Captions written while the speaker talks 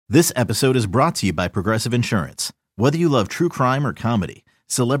This episode is brought to you by Progressive Insurance. Whether you love true crime or comedy,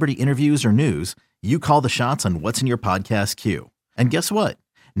 celebrity interviews or news, you call the shots on what's in your podcast queue. And guess what?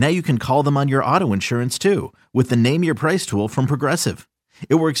 Now you can call them on your auto insurance too with the Name Your Price tool from Progressive.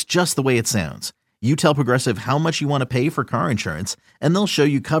 It works just the way it sounds. You tell Progressive how much you want to pay for car insurance, and they'll show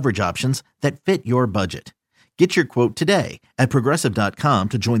you coverage options that fit your budget. Get your quote today at Progressive.com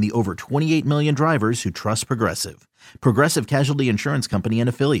to join the over 28 million drivers who trust Progressive. Progressive Casualty Insurance Company and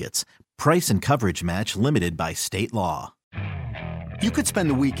Affiliates. Price and coverage match limited by state law. You could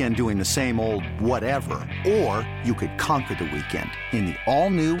spend the weekend doing the same old whatever, or you could conquer the weekend in the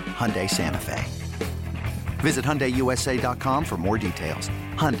all-new Hyundai Santa Fe. Visit HyundaiUSA.com for more details.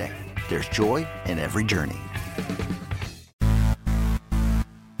 Hyundai, there's joy in every journey.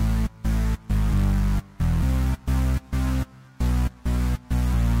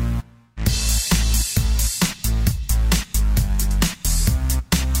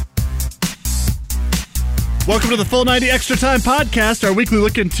 Welcome to the Full 90 Extra Time Podcast, our weekly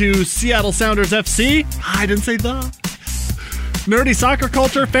look into Seattle Sounders FC. I didn't say the. Nerdy soccer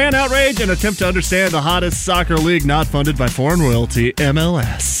culture, fan outrage, and attempt to understand the hottest soccer league not funded by foreign royalty,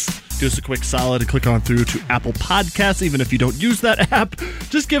 MLS. Do us a quick solid and click on through to Apple Podcasts. Even if you don't use that app,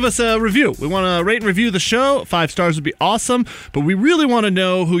 just give us a review. We want to rate and review the show. 5 stars would be awesome, but we really want to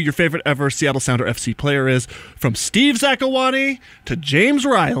know who your favorite ever Seattle Sounder FC player is. From Steve Zakawani to James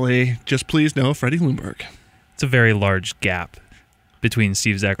Riley, just please know Freddie Lundberg. It's a very large gap between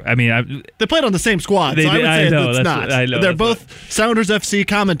Steve Zack. I mean, they played on the same squad, so I would say it's not. I know, they're both Sounders FC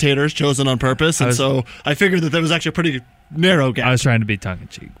commentators chosen on purpose, and so I figured that there was actually a pretty narrow gap. I was trying to be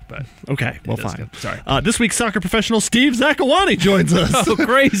tongue-in-cheek, but... Okay, well, fine. Good. Sorry. This week's soccer professional, Steve Zakawani, joins us. Oh,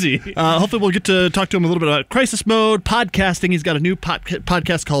 crazy. Hopefully we'll get to talk to him a little bit about crisis mode, podcasting. He's got a new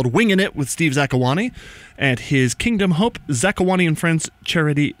podcast called Winging It with Steve Zakawani, and his Kingdom Hope Zakawani and Friends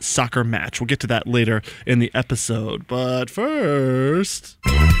charity soccer match. We'll get to that later in the episode. But first...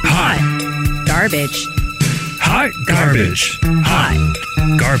 Hot garbage. Hot garbage. Hot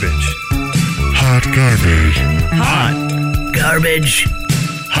garbage. Hot garbage. Hot garbage.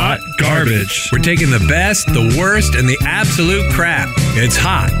 Hot garbage. We're taking the best, the worst, and the absolute crap. It's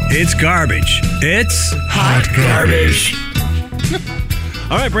hot. It's garbage. It's hot garbage.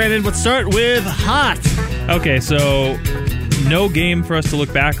 All right, Brandon, let's start with hot. Okay, so no game for us to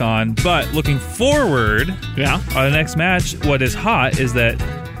look back on, but looking forward on the next match, what is hot is that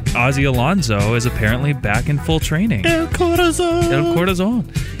Ozzy Alonso is apparently back in full training. El Corazon.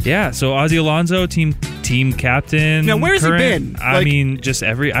 Yeah, so Ozzy Alonso, team captain. Now, where's he been? I mean, just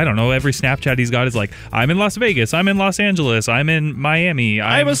every Snapchat he's got is like, I'm in Las Vegas, I'm in Los Angeles, I'm in Miami.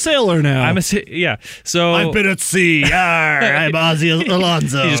 I'm a sailor now. So I've been at sea. I'm Ozzy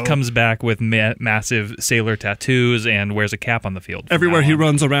Alonso. He just comes back with massive sailor tattoos and wears a cap on the field. Everywhere he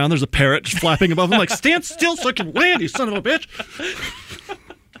runs around, there's a parrot just flapping above him like, stand still so I can land, you son of a bitch.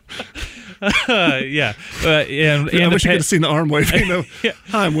 And I wish you could have seen the arm waving. Yeah.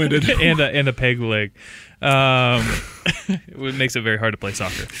 I'm winded. and a peg leg. It makes it very hard to play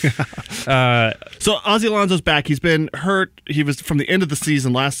soccer. So Ozzy Alonso's back. He's been hurt. He was from the end of the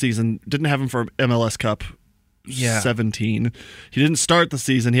season last season. Didn't have him for MLS Cup 17. He didn't start the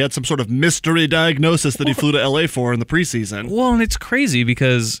season. He had some sort of mystery diagnosis that he flew to LA for in the preseason. Well, and it's crazy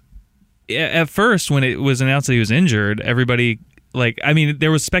because at first when it was announced that he was injured, everybody...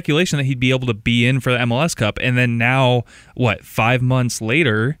 there was speculation that he'd be able to be in for the MLS Cup, and then now, 5 months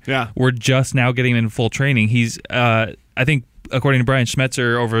later, we're just now getting him in full training. He's, I think, according to Brian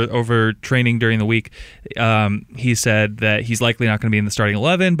Schmetzer, over training during the week, he said that he's likely not going to be in the starting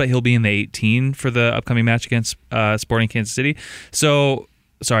 11, but he'll be in the 18 for the upcoming match against Sporting Kansas City. So...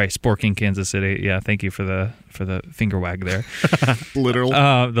 Sorry, Sporting Kansas City. Yeah, thank you for the finger wag there. Literal.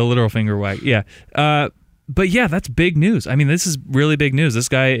 The literal finger wag. Yeah. But yeah, that's big news. I mean, this is really big news. This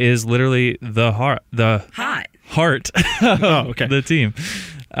guy is literally the heart of the team.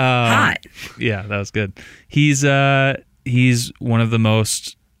 Hot. Yeah, that was good. He's one of the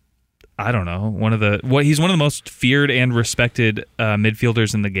most, he's one of the most feared and respected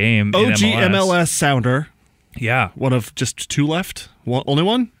midfielders in the game. OG in MLS Sounder. Yeah. One of just 2 left? Only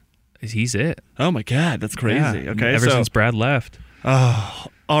one? He's it. Oh my God, that's crazy. Yeah. Okay, Ever since Brad left. Oh,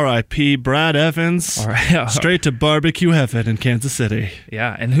 R.I.P. Brad Evans. Straight to barbecue heaven in Kansas City.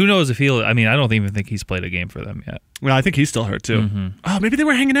 Yeah, and who knows if I don't even think he's played a game for them yet. Well, I think he's still hurt too. Mm-hmm. Oh, maybe they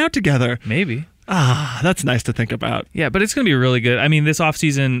were hanging out together. Maybe. That's nice to think about. Yeah, but it's going to be really good. I mean, this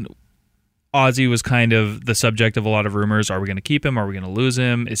offseason, Ozzy was kind of the subject of a lot of rumors. Are we going to keep him? Are we going to lose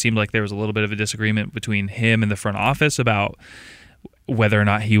him? It seemed like there was a little bit of a disagreement between him and the front office about whether or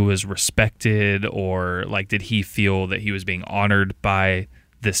not he was respected, or like did he feel that he was being honored by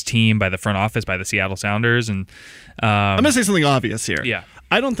this team, by the front office, by the Seattle Sounders. And I'm going to say something obvious here. Yeah.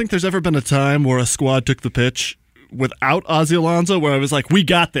 I don't think there's ever been a time where a squad took the pitch without Ozzie Alonso where I was like, we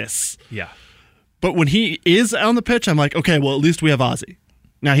got this. Yeah. But when he is on the pitch, I'm like, okay, well, at least we have Ozzie.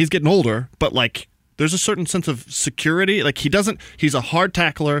 Now, he's getting older, but like, there's a certain sense of security. Like, he's a hard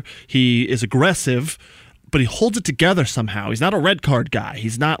tackler. He is aggressive, but he holds it together somehow. He's not a red card guy.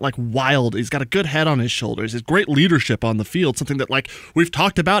 He's not like wild. He's got a good head on his shoulders. He's great leadership on the field, something that like we've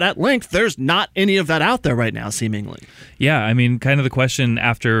talked about at length. There's not any of that out there right now, seemingly. Yeah, I mean, kind of the question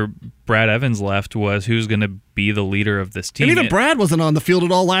after Brad Evans left was who's going to be the leader of this team. And even Brad wasn't on the field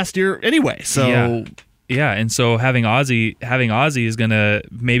at all last year anyway, so... Yeah, and so having Ozzie is going to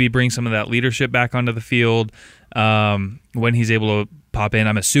maybe bring some of that leadership back onto the field when he's able to pop in.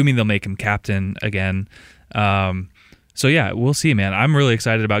 I'm assuming they'll make him captain again. So yeah, we'll see, man. I'm really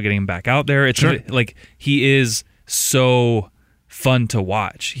excited about getting him back out there. It's like he is so fun to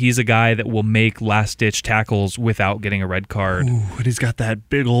watch. He's a guy that will make last-ditch tackles without getting a red card. Ooh, and he's got that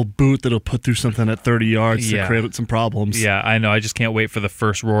big old boot that'll put through something at 30 yards to create some problems. Yeah, I know. I just can't wait for the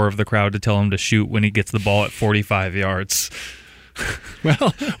first roar of the crowd to tell him to shoot when he gets the ball at 45 yards.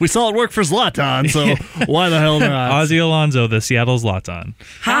 Well, we saw it work for Zlatan, so why the hell not? Ozzie Alonso, the Seattle Zlatan.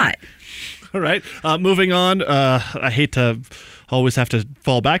 Hot. All right, moving on. I hate to always have to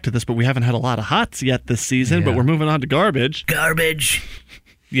fall back to this, but we haven't had a lot of hots yet this season, but we're moving on to garbage. Garbage.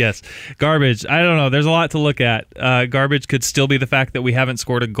 Yes, garbage. I don't know. There's a lot to look at. Garbage could still be the fact that we haven't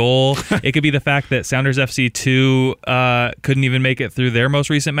scored a goal. It could be the fact that Sounders FC 2 couldn't even make it through their most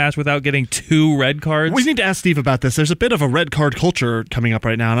recent match without getting 2 red cards. We need to ask Steve about this. There's a bit of a red card culture coming up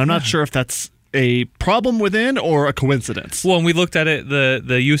right now, and I'm not sure if that's a problem within or a coincidence. Well, when we looked at it, the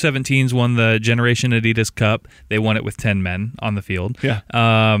U17s won the Generation Adidas Cup. They won it with 10 men on the field. Yeah.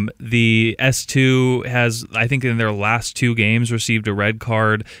 The S2 has, I think in their last 2 games, received a red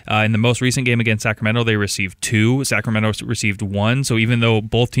card. In the most recent game against Sacramento, they received 2. Sacramento received 1. So even though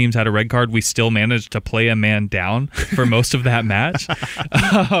both teams had a red card, we still managed to play a man down for most of that match.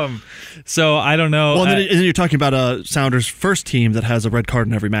 So I don't know. Well, and then you're talking about a Sounders first team that has a red card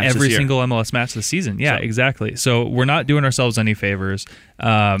in every match every this year. Single MLS match this season. Yeah, exactly. So we're not doing ourselves any favors.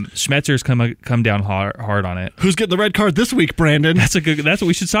 Schmetzer's come down hard on it. Who's getting the red card this week, Brandon? That's what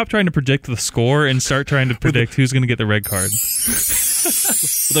we should stop trying to predict the score and start trying to predict who's going to get the red card.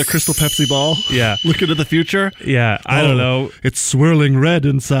 The Crystal Pepsi ball. Yeah. Looking to the future. Yeah, I don't know. It's swirling red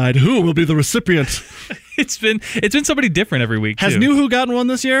inside. Who will be the recipient? It's been somebody different every week. Has Nuhu gotten one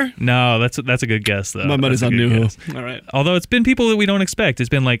this year? No, that's a good guess though. My money's on Nuhu. All right. Although it's been people that we don't expect. It's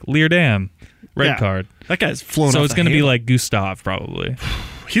been like Leardam, red card. That guy's flown. So it's going to be like Gustav probably.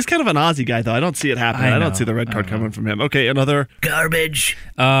 He's kind of an Aussie guy though. I don't see it happening. I don't see the red card coming from him. Okay, another garbage.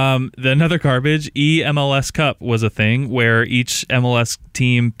 Another garbage. MLS Cup was a thing where each MLS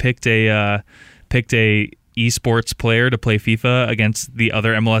team picked a esports player to play FIFA against the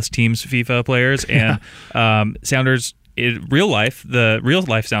other MLS team's FIFA players, and Sounders in real life, the real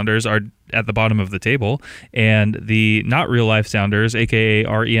life Sounders are at the bottom of the table, and the not real life Sounders, aka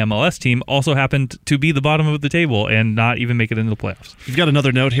our EMLS team, also happened to be the bottom of the table and not even make it into the playoffs. You've got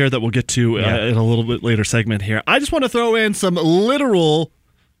another note here that we'll get to in a little bit later segment here. I just want to throw in some literal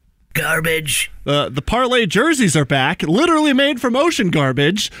garbage. The Parlay jerseys are back, literally made from ocean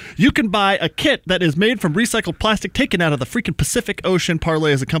garbage. You can buy a kit that is made from recycled plastic taken out of the freaking Pacific Ocean.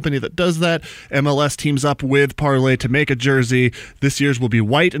 Parlay is a company that does that. MLS teams up with Parlay to make a jersey. This year's will be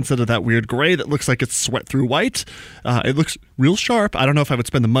white instead of that weird gray that looks like it's sweat through white. It looks real sharp. I don't know if I would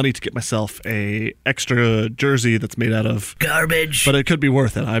spend the money to get myself a extra jersey that's made out of garbage, but it could be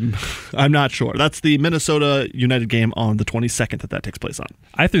worth it. I'm not sure. That's the Minnesota United game on the 22nd that takes place on.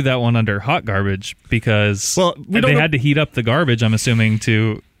 I threw that one under hot garbage because they had to heat up the garbage, I'm assuming,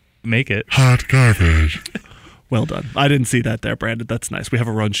 to make it. Hot garbage. Well done. I didn't see that there, Brandon. That's nice. We have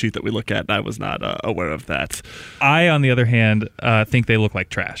a run sheet that we look at, and I was not aware of that. I, on the other hand, think they look like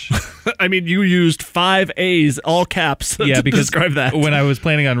trash. I mean, you used 5 A's, all caps, to describe that. When I was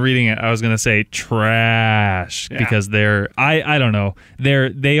planning on reading it, I was going to say trash because they're, I don't know,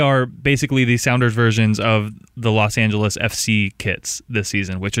 they are basically the Sounders versions of the Los Angeles FC kits this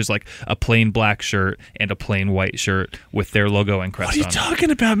season, which is like a plain black shirt and a plain white shirt with their logo and crest on it. What are you talking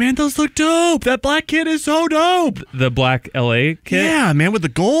about, man? Those look dope. That black kit is so dope. The black LA kit? Yeah, man, with the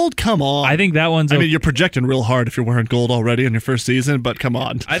gold? Come on. I think that one's I mean, you're projecting real hard if you're wearing gold already in your first season, but come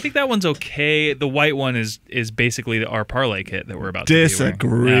on. I think that one's okay. The white one is basically our parlay kit that we're about to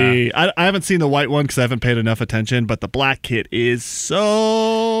disagree. I haven't seen the white one because I haven't paid enough attention, but the black kit is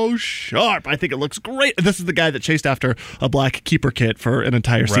so sharp. I think it looks great. This is the guy that chased after a black keeper kit for an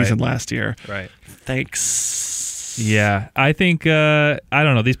entire season last year. Right. Thanks. Yeah, I think I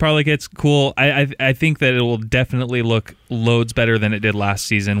don't know. These parlay kits cool. I think that it will definitely look loads better than it did last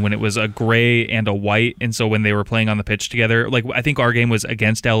season when it was a gray and a white, and so when they were playing on the pitch together, like I think our game was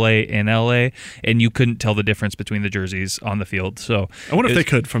against LA in LA, and you couldn't tell the difference between the jerseys on the field. So I wonder if they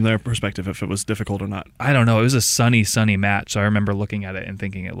could, from their perspective, if it was difficult or not. I don't know. It was a sunny match, so I remember looking at it and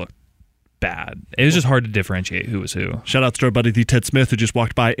thinking it looked bad. It was just hard to differentiate who was who. Shout out to our buddy the Ted Smith, who just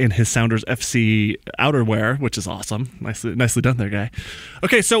walked by in his Sounders FC outerwear, which is awesome. Nicely done there, guy.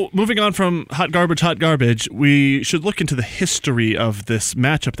 Okay, so moving on from hot garbage, we should look into the history of this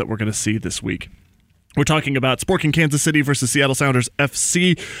matchup that we're going to see this week. We're talking about Sporting Kansas City versus Seattle Sounders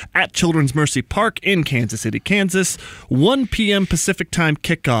FC at Children's Mercy Park in Kansas City, Kansas. 1 p.m. Pacific time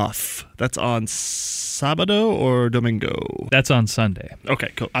kickoff. That's on Sábado or Domingo? That's on Sunday.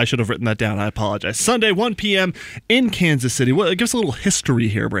 Okay, cool. I should have written that down. I apologize. Sunday, 1 p.m. in Kansas City. Well, give us a little history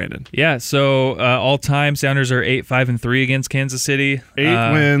here, Brandon. Yeah, so all-time Sounders are 8-5-3 against Kansas City.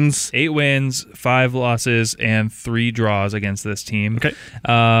 8 wins. 8 wins, 5 losses, and 3 draws against this team. Okay.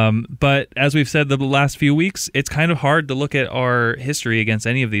 But as we've said the last few weeks, it's kind of hard to look at our history against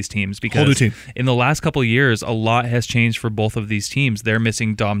any of these teams because Whole new team. In the last couple of years, a lot has changed for both of these teams. They're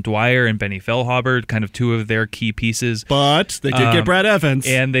missing Dom Dwyer and Benny Feilhaber, kind of two of their key pieces. But they did get Brad Evans.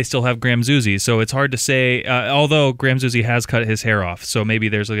 And they still have Graham Zusi, so it's hard to say, although Graham Zusi has cut his hair off, so maybe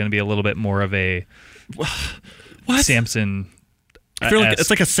there's going to be a little bit more of a Samson. I feel like it's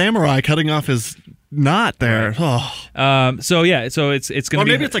like a samurai cutting off his knot there. Right. Oh. So it's going to be... Or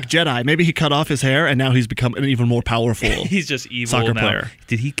maybe it's like Jedi. Maybe he cut off his hair and now he's become an even more powerful He's just evil soccer now. player.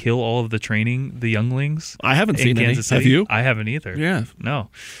 Did he kill all of the younglings? I haven't seen any. Kansas City? Have you? I haven't either. Yeah.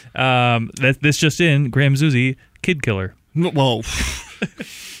 No. This just in, Graham Zusi, kid killer. Well,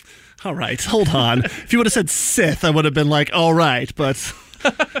 all right, hold on. If you would have said Sith, I would have been like, all right, but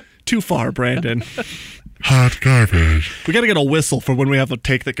too far, Brandon. Hot garbage. We got to get a whistle for when we have a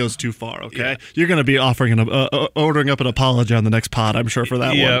take that goes too far, okay? Yeah. You're going to be ordering up an apology on the next pod, I'm sure, for that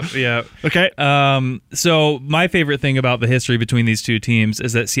one. Yeah. Okay. So my favorite thing about the history between these two teams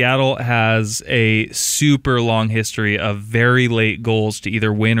is that Seattle has a super long history of very late goals to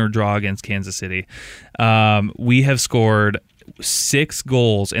either win or draw against Kansas City. We have scored 6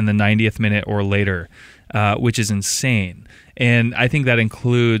 goals in the 90th minute or later, which is insane. And I think that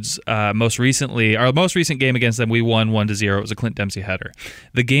includes our most recent game against them, we won 1-0. It was a Clint Dempsey header.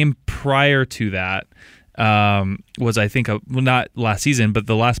 The game prior to that was, I think, not last season, but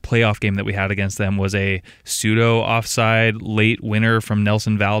the last playoff game that we had against them was a pseudo offside late winner from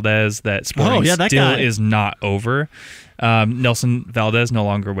Nelson Valdez that Sporting still is not over. Nelson Valdez no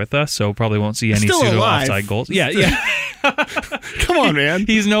longer with us, so probably won't see any pseudo offside goals. Yeah. Come on, man.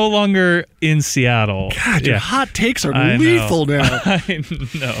 He's no longer in Seattle. God, your hot takes are lethal now. I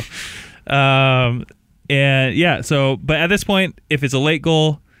know. And yeah, but at this point, if it's a late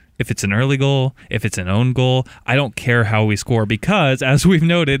goal, if it's an early goal, if it's an own goal, I don't care how we score because, as we've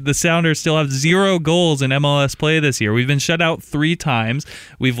noted, the Sounders still have 0 goals in MLS play this year. We've been shut out 3 times.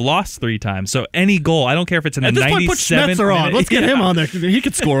 We've lost 3 times. So any goal, I don't care if it's in the 97th minute. At this point, put Schmetzer on. Let's get him on there. He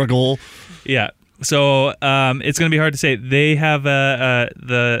could score a goal. Yeah. So it's going to be hard to say. They have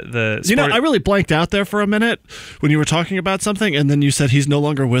the You know, I really blanked out there for a minute when you were talking about something, and then you said he's no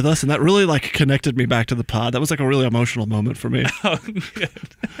longer with us, and that really connected me back to the pod. That was a really emotional moment for me. Oh, good.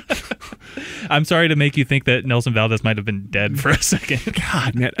 I'm sorry to make you think that Nelson Valdez might have been dead for a second.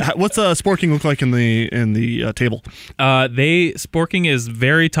 God, man, what's Sporting look like in the table? Sporting is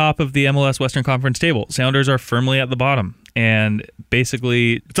very top of the MLS Western Conference table. Sounders are firmly at the bottom. And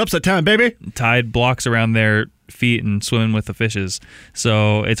basically, it's upset time, baby. Tied blocks around their feet and swimming with the fishes.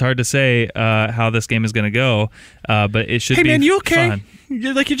 So it's hard to say how this game is going to go, but it should be fun. Hey, man, you okay? Fun.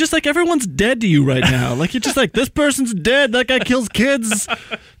 You're just like everyone's dead to you right now. You're just like, this person's dead. That guy kills kids.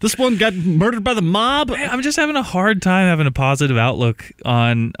 This one got murdered by the mob. I'm just having a hard time having a positive outlook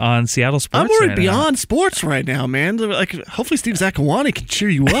on Seattle sports. I'm worried beyond sports right now, man. Hopefully Steve Zakuani can cheer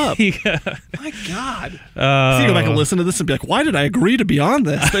you up. Yeah. My God. So you go back and listen to this and be like, why did I agree to be on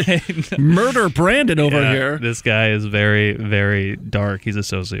this? Murder Brandon over here. This guy is very, very dark. He's a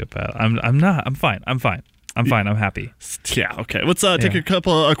sociopath. I'm not. I'm fine. I'm happy. Yeah, okay. Let's take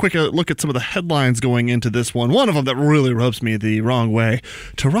a quick look at some of the headlines going into this one. One of them that really rubs me the wrong way.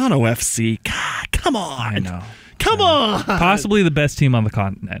 Toronto FC. God, come on. I know. Come on. Possibly the best team on the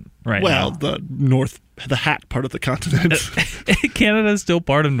continent right now. Well, the hat part of the continent. Canada is still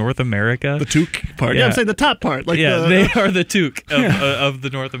part of North America. The toque part. Yeah, I'm saying the top part. They are the toque of the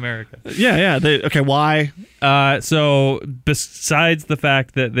North America. Yeah. Okay, why? So besides the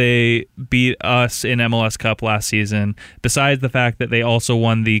fact that they beat us in MLS Cup last season, besides the fact that they also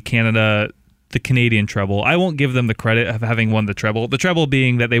won the Canada the Canadian treble. I won't give them the credit of having won the treble. The treble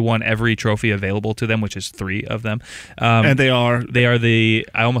being that they won every trophy available to them, which is 3 of them. And they are the,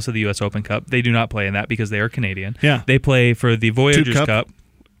 I almost said the U.S. Open Cup. They do not play in that because they are Canadian. Yeah. They play for the Voyagers Cup.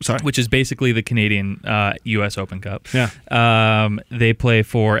 Sorry. Which is basically the Canadian U.S. Open Cup. Yeah. They play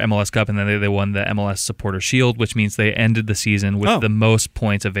for MLS Cup, and then they won the MLS Supporter Shield, which means they ended the season with the most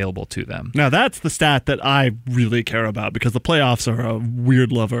points available to them. Now, that's the stat that I really care about because the playoffs are a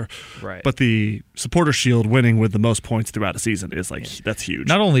weird lover. Right. But the Supporter Shield winning with the most points throughout a season is that's huge.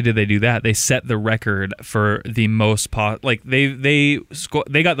 Not only did they do that, they set the record for the most they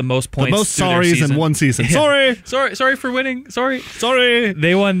got the most points. The most through their sorries season. in one season. Yeah. Sorry for winning. Sorry.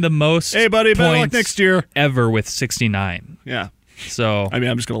 They won the most Hey, buddy, better luck points next year. ever with 69. Yeah. So I mean,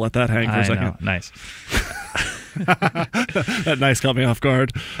 I'm just going to let that hang for a second. Know. Nice. That nice got me off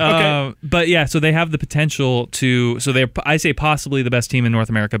guard. Okay. But yeah, so they have the potential to. So I say possibly the best team in North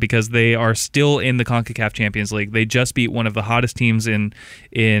America because they are still in the CONCACAF Champions League. They just beat one of the hottest teams in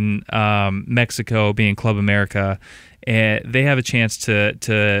Mexico, being Club America, and they have a chance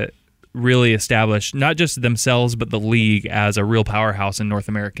to really establish not just themselves but the league as a real powerhouse in North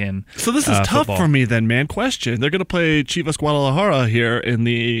American. So this is tough football. for me then, man. Question: they're going to play Chivas Guadalajara here in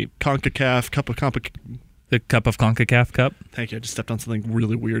the CONCACAF Cup of The Cup of CONCACAF Cup. Thank you. I just stepped on something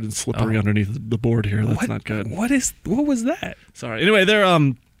really weird and slippery underneath the board here. That's not good. What was that? Sorry. Anyway,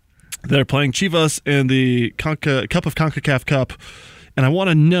 they're playing Chivas in the Cup of CONCACAF Cup, and I want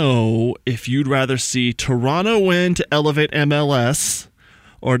to know if you'd rather see Toronto win to elevate MLS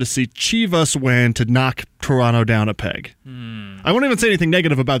or to see Chivas win to knock Toronto down a peg. I won't even say anything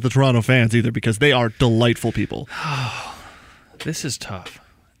negative about the Toronto fans either because they are delightful people. This is tough.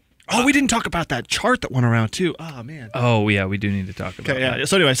 Oh, we didn't talk about that chart that went around too. Oh, man. Oh, yeah, we do need to talk about Okay, yeah. that.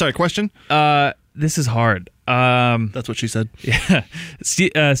 So anyway, sorry, question? This is hard. That's what she said. Yeah.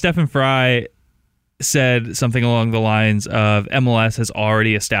 Stephen Fry said something along the lines of MLS has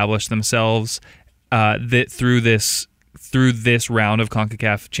already established themselves that through this round of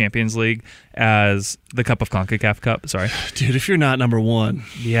CONCACAF Champions League as the Cup of CONCACAF Cup. Sorry. Dude, if you're not number one.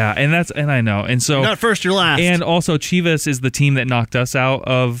 Yeah, and I know. And so You're not first, you're last. And also Chivas is the team that knocked us out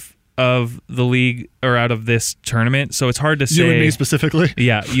of the league or out of this tournament. So it's hard to say. You and me specifically?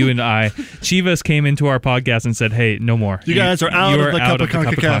 Yeah, you and I. Chivas came into our podcast and said, "Hey, no more. You guys are out of the Cup of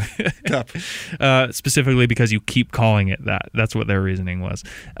CONCACAF Cup." Specifically because you keep calling it that. That's what their reasoning was.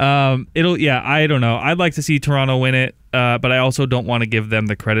 I don't know. I'd like to see Toronto win it, but I also don't want to give them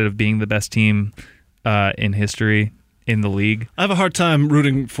the credit of being the best team in history in the league. I have a hard time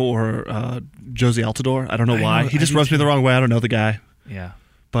rooting for Josie Altidore. I don't know why. He just rubs me the wrong way. I don't know the guy. Yeah.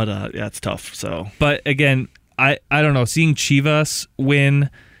 But yeah, it's tough. So, but again, I don't know. Seeing Chivas win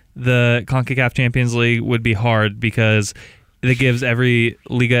the CONCACAF Champions League would be hard because it gives every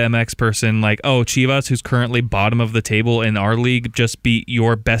Liga MX person like, oh, Chivas, who's currently bottom of the table in our league, just beat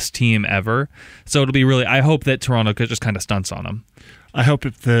your best team ever. So it'll be really. I hope that Toronto could just kind of stunts on them. I hope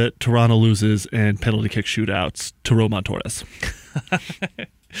if the Toronto loses in penalty kick shootouts to Roman Torres.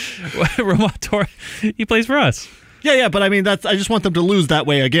 Roman Torres, he plays for us. Yeah, but I mean I just want them to lose that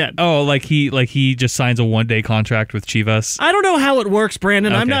way again. Oh, like he just signs a 1-day contract with Chivas. I don't know how it works,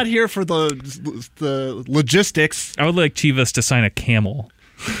 Brandon. Okay. I'm not here for the logistics. I would like Chivas to sign a camel.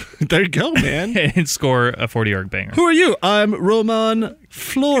 There you go, man. And score a 40-yard banger. Who are you? I'm Roman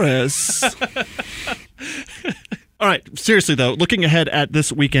Flores. All right, seriously though, looking ahead at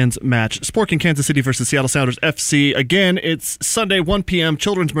this weekend's match, Sporting Kansas City versus Seattle Sounders FC. Again, it's Sunday, 1 p.m.,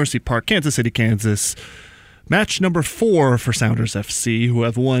 Children's Mercy Park, Kansas City, Kansas. Match number 4 for Sounders FC, who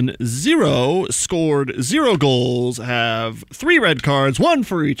have won 0, scored 0 goals, have 3 red cards, 1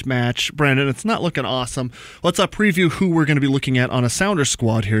 for each match. Brandon, it's not looking awesome. Let's preview who we're going to be looking at on a Sounders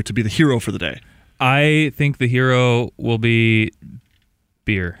squad here to be the hero for the day. I think the hero will be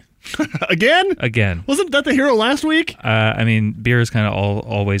beer. Again? Wasn't that the hero last week? I mean, beer is kind of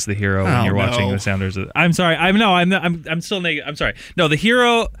always the hero when you're watching the Sounders. I'm sorry. I'm still negative. I'm sorry. No, the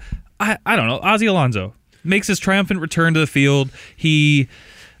hero. I don't know. Ozzy Alonso makes his triumphant return to the field. He,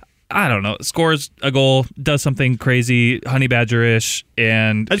 I don't know, scores a goal, does something crazy, honey badger-ish,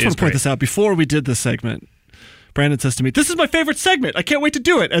 and I just want to point this out. Before we did this segment, Brandon says to me, "This is my favorite segment. I can't wait to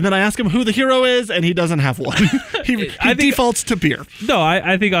do it." And then I ask him who the hero is, and he doesn't have one. he defaults to beer. No,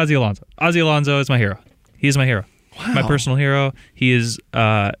 I think Ozzy Alonso. Ozzy Alonso is my hero. He is my hero. Wow. My personal hero. He is,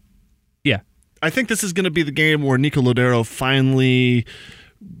 yeah. I think this is going to be the game where Nico Lodero finally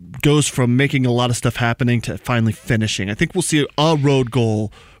goes from making a lot of stuff happening to finally finishing. I think we'll see a road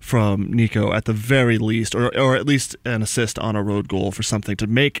goal from Nico at the very least, or at least an assist on a road goal for something to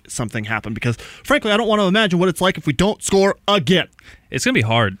make something happen. Because, frankly, I don't want to imagine what it's like if we don't score again. It's going to be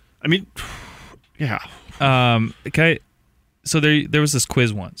hard. I mean, Yeah. So there was this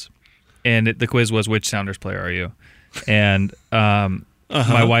quiz once, and the quiz was, which Sounders player are you? And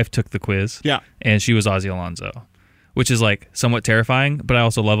my wife took the quiz. Yeah. And she was Ozzie Alonso, which is like somewhat terrifying, but I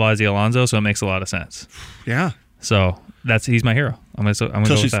also love Ozzie Alonso, so it makes a lot of sense. Yeah. So he's my hero. I'm gonna go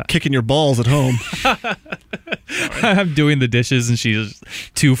with she's that. kicking your balls at home. I'm doing the dishes and she just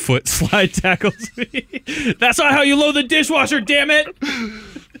 2-foot slide tackles me. That's not how you load the dishwasher, damn it!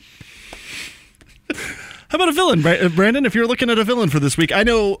 How about a villain, Brandon? If you're looking at a villain for this week, I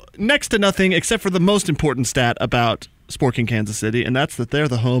know next to nothing except for the most important stat about Sport King Kansas City, and that's that they're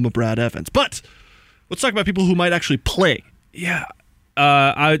the home of Brad Evans. But let's talk about people who might actually play. Yeah.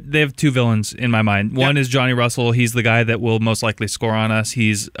 They have two villains in my mind. One is Johnny Russell. He's the guy that will most likely score on us.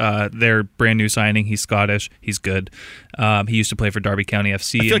 He's their brand new signing. He's Scottish. He's good. He used to play for Derby County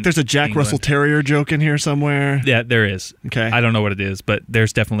FC. I feel like there's a Jack Russell Terrier joke in here somewhere. Yeah, there is. Okay. I don't know what it is, but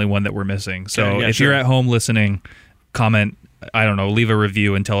there's definitely one that we're missing. So if you're at home listening, comment, I don't know, leave a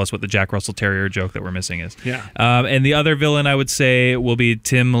review and tell us what the Jack Russell Terrier joke that we're missing is. Yeah. And the other villain I would say will be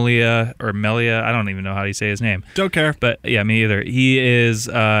Tim Melia. I don't even know how you say his name. Don't care. But yeah, me either. He is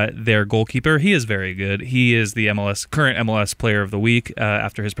their goalkeeper. He is very good. He is the current MLS player of the week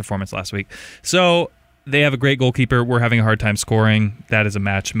after his performance last week. So they have a great goalkeeper. We're having a hard time scoring. That is a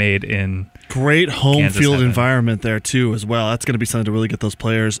match made in great home Kansas field heaven. Environment there too as well. That's going to be something to really get those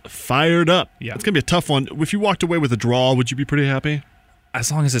players fired up. Yeah. It's going to be a tough one. If you walked away with a draw, would you be pretty happy?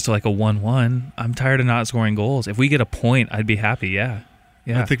 As long as it's like a 1-1. I'm tired of not scoring goals. If we get a point, I'd be happy. Yeah.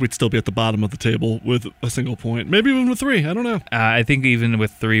 I think we'd still be at the bottom of the table with a single point. Maybe even with 3. I don't know. I think even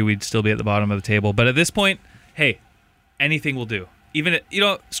with 3, we'd still be at the bottom of the table. But at this point, hey, anything will do. Even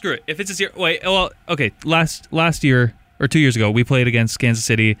screw it. If it's a 0, okay. Last year or 2 years ago, we played against Kansas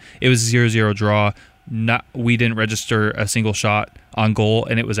City. It was a 0-0 draw. We didn't register a single shot on goal,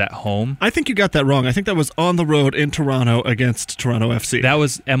 and it was at home. I think you got that wrong. I think that was on the road in Toronto against Toronto FC. That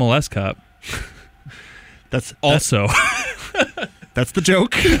was MLS Cup. That's the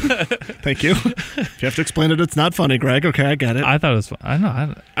joke. Thank you. If you have to explain it, it's not funny, Greg. Okay, I get it. I thought it was fun. I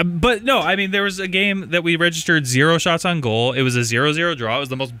know. But no, I mean, there was a game that we registered 0 shots on goal. It was a 0-0 draw. It was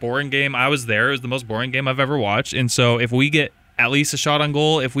the most boring game. I was there. It was the most boring game I've ever watched. And so if we get at least a shot on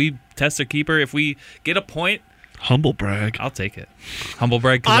goal, if we test a keeper, if we get a point, humble brag. I'll take it. Humble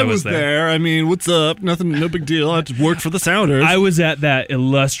brag because I was there. I mean, what's up? Nothing, no big deal. I just worked for the Sounders. I was at that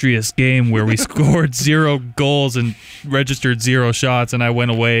illustrious game where we scored 0 goals and registered 0 shots, and I went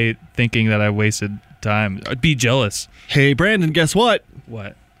away thinking that I wasted time. I'd be jealous. Hey, Brandon, guess what?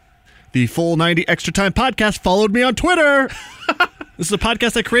 What? The Full 90 Extra Time podcast followed me on Twitter. This is a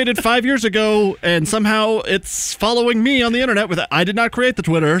podcast I created 5 years ago, and somehow it's following me on the internet. I did not create the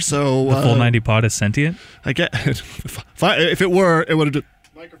Twitter, so the Full 90 pod is sentient. I get. If it were, it would have.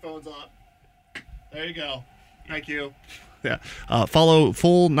 Microphone's on. There you go. Thank you. Yeah. Follow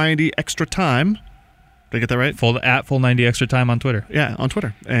Full 90 Extra Time. Did I get that right? At Full 90 Extra Time on Twitter. Yeah, on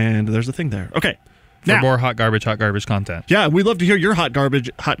Twitter, and there's a thing there. Okay. For more hot garbage content. Yeah, we'd love to hear your hot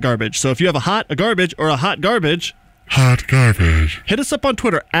garbage. So if you have a garbage, or a hot garbage, hit us up on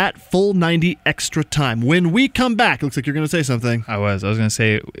Twitter at Full90ExtraTime. When we come back, it looks like you're going to say something. I was going to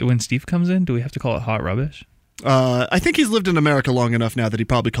say, when Steve comes in, do we have to call it hot rubbish? I think he's lived in America long enough now that he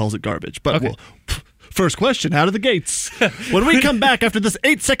probably calls it garbage. But okay. First question, out of the gates. When we come back after this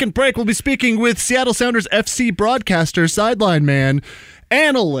 8-second break, we'll be speaking with Seattle Sounders FC broadcaster, sideline man,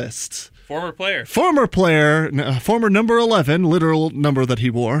 analyst. Former player, former number 11, literal number that he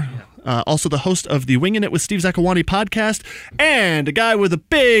wore. Also the host of the Winging It with Steve Zakawani podcast, and a guy with a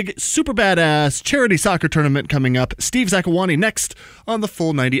big, super badass charity soccer tournament coming up. Steve Zakawani next on the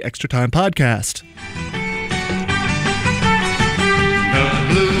Full 90 Extra Time podcast.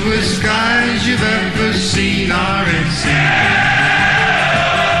 The bluest skies you've ever seen are in Seattle,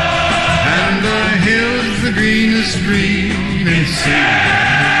 and the hills the greenest green in Seattle.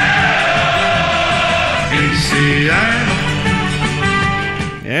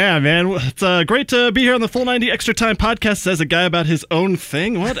 Yeah, man. It's great to be here on the Full 90 Extra Time podcast, says a guy about his own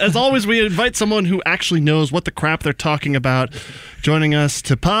thing. What? As always, we invite someone who actually knows what the crap they're talking about. Joining us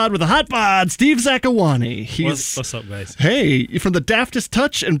to pod with a hot pod, Steve Zakawani. What's up, guys? Hey, from the daftest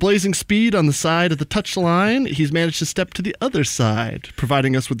touch and blazing speed on the side of the touch line, he's managed to step to the other side,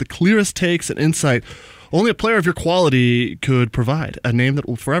 providing us with the clearest takes and insight Only a player of your quality could provide a name that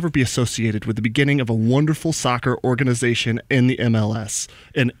will forever be associated with the beginning of a wonderful soccer organization in the MLS.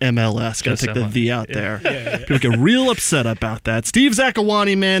 In MLS, got to take the V out there. People get real upset about that. Steve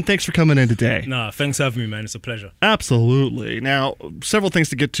Zakuani, man, thanks for coming in today. Nah, thanks for having me, man. It's a pleasure. Absolutely. Now, several things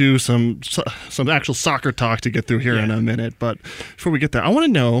to get to, some actual soccer talk to get through here in a minute. But before we get there, I want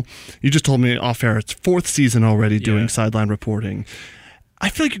to know, you just told me off air, it's 4th season already doing sideline reporting. I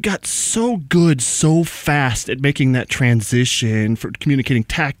feel like you got so good so fast at making that transition for communicating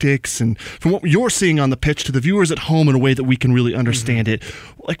tactics and from what you're seeing on the pitch to the viewers at home in a way that we can really understand it.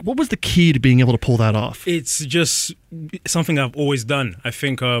 Like, what was the key to being able to pull that off? It's just something I've always done. I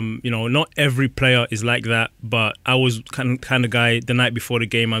think, not every player is like that, but I was kind of guy, the night before the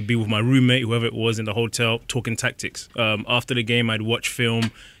game, I'd be with my roommate, whoever it was in the hotel, talking tactics. After the game, I'd watch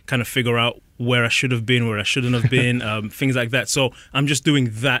film, kind of figure out where I should have been, where I shouldn't have been, things like that. So I'm just doing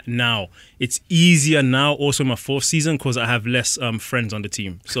that now. It's easier now, also in my 4th season, because I have less friends on the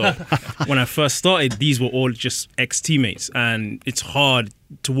team. So when I first started, these were all just ex-teammates, and it's hard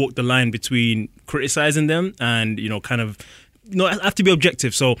to walk the line between criticizing them and, I have to be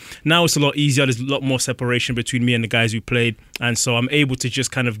objective. So now it's a lot easier. There's a lot more separation between me and the guys who played. And so I'm able to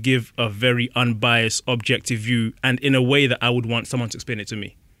just kind of give a very unbiased, objective view, and in a way that I would want someone to explain it to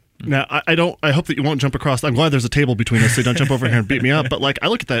me. Now, I hope that you won't jump across. I'm glad there's a table between us, so you don't jump over here and beat me up. But, I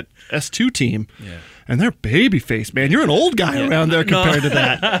look at that S2 team, and they're baby-faced, man. You're an old guy around there compared to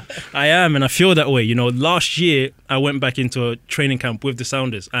that. I am, and I feel that way. Last year, I went back into a training camp with the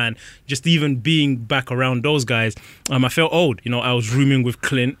Sounders, and just even being back around those guys, I felt old. I was rooming with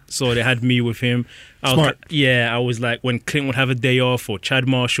Clint, so they had me with him. Smart. I was like, when Clint would have a day off, or Chad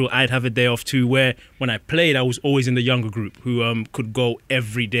Marshall, I'd have a day off too, where when I played, I was always in the younger group who could go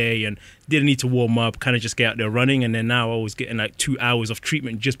every day and didn't need to warm up, kind of just get out there running. And then now I was getting 2 hours of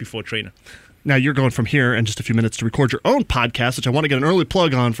treatment just before training. Now, you're going from here in just a few minutes to record your own podcast, which I want to get an early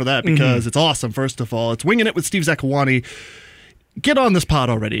plug on for that because it's awesome, first of all. It's Winging It with Steve Zakuani. Get on this pod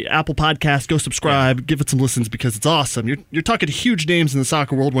already. Apple Podcast, go subscribe, give it some listens because it's awesome. You're talking to huge names in the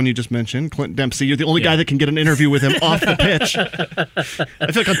soccer world, one you just mentioned, Clint Dempsey. You're the only guy that can get an interview with him off the pitch.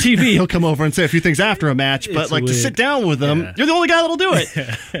 I feel like on TV he'll come over and say a few things after a match, but to sit down with him, you're the only guy that'll do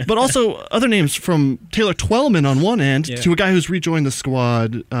it. But also other names from Taylor Twellman on one end to a guy who's rejoined the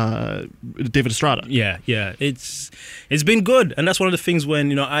squad, David Estrada. Yeah. It's been good, and that's one of the things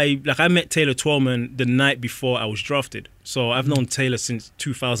when I met Taylor Twellman the night before I was drafted. So I've known Taylor since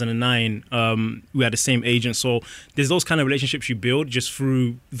 2009. We had the same agent. So there's those kind of relationships you build just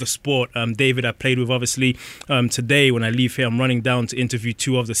through the sport. David, I played with, obviously. Today, when I leave here, I'm running down to interview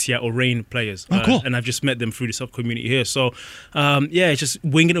 2 of the Seattle Reign players. Oh, cool. And I've just met them through the sub community here. So, it's just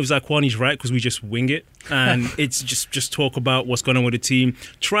winging it with Zakuani's right, because we just wing it. And it's just talk about what's going on with the team.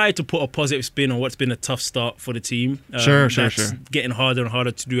 Try to put a positive spin on what's been a tough start for the team. Sure. Getting harder and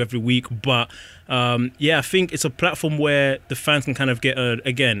harder to do every week. But I think it's a platform where the fans can kind of get,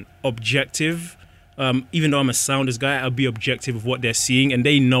 objective. Even though I'm a Sounders guy, I'll be objective of what they're seeing, and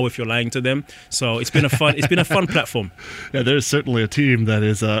they know if you're lying to them. So it's been a fun platform. Yeah, there's certainly a team that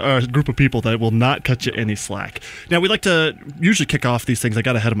is a group of people that will not cut you any slack. Now, we like to usually kick off these things. I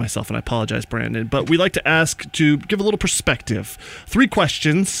got ahead of myself, and I apologize, Brandon. But we like to ask to give a little perspective. 3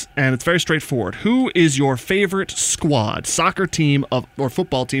 questions, and it's very straightforward. Who is your favorite squad, soccer team or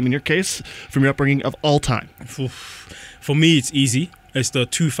football team, in your case, from your upbringing, of all time? For me, it's easy. It's the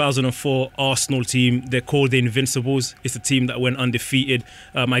 2004 Arsenal team. They're called the Invincibles. It's the team that went undefeated.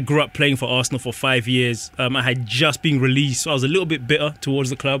 I grew up playing for Arsenal for 5 years. I had just been released, so I was a little bit bitter towards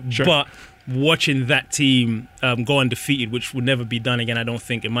the club. Sure. But watching that team go undefeated, which would never be done again, I don't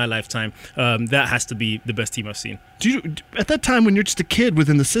think, in my lifetime, that has to be the best team I've seen. At that time, when you're just a kid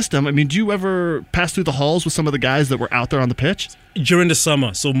within the system, do you ever pass through the halls with some of the guys that were out there on the pitch? During the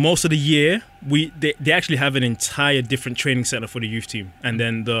summer. So most of the year, they actually have an entire different training center for the youth team. And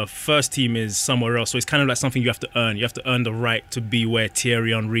then the first team is somewhere else. So it's kind of like something you have to earn. You have to earn the right to be where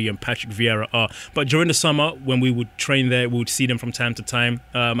Thierry Henry and Patrick Vieira are. But during the summer, when we would train there, we would see them from time to time.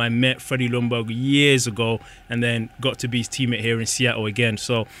 I met Freddie Ljungberg years ago and then got to be his teammate here in Seattle again.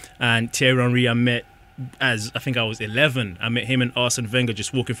 And Thierry Henry, I met as I think I was 11. I met him and Arsene Wenger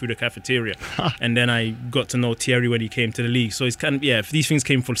just walking through the cafeteria. And then I got to know Thierry when he came to the league. So it's kind of, these things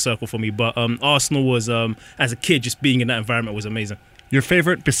came full circle for me. But Arsenal was, as a kid, just being in that environment was amazing. Your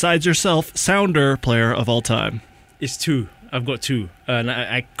favorite, besides yourself, Sounder player of all time? It's 2. I've got 2, and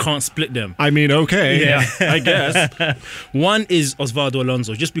I can't split them. Okay, yeah, I guess. One is Osvaldo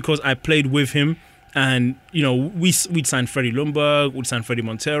Alonso, just because I played with him And, we'd signed Freddie Lundberg, we'd signed Freddie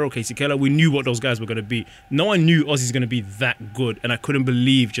Montero, Casey Keller. We knew what those guys were going to be. No one knew Ozzy's going to be that good. And I couldn't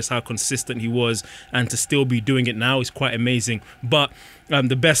believe just how consistent he was. And to still be doing it now is quite amazing. But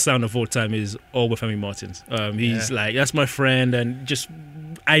the best sound of all time is Olubafemi Martins. He's that's my friend. And just,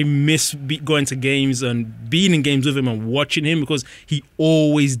 I miss going to games and being in games with him and watching him, because he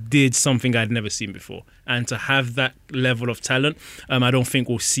always did something I'd never seen before. And to have that level of talent, I don't think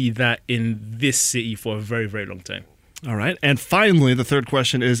we'll see that in this city for a very, very long time. All right. And finally, the third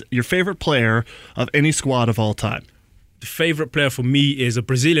question is your favorite player of any squad of all time. The favorite player for me is a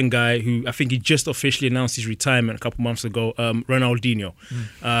Brazilian guy who I think he just officially announced his retirement a couple months ago, Ronaldinho.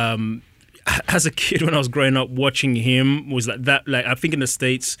 As a kid, when I was growing up, watching him was like that. Like, I think in the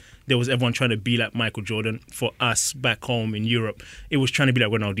States, there was everyone trying to be like Michael Jordan. For us back home in Europe, it was trying to be like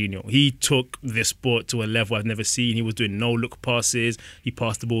Ronaldinho. He took this sport to a level I've never seen. He was doing no-look passes. He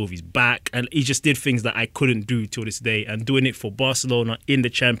passed the ball with his back. And he just did things that I couldn't do till this day. And doing it for Barcelona in the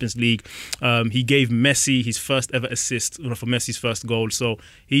Champions League. He gave Messi his first ever assist for Messi's first goal. So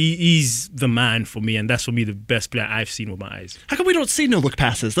he's the man for me. And that's, for me, the best player I've seen with my eyes. How come we don't see no-look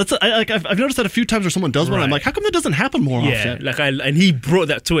passes? I've noticed that a few times where someone does one. Right. I'm like, how come that doesn't happen more often? And he brought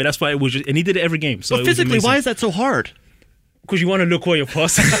that to it. That's why it was just, and he did it every game. So but physically, why is that so hard? Because you want to look where you're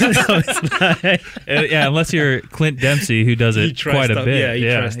passing. Unless you're Clint Dempsey, who does it quite a bit.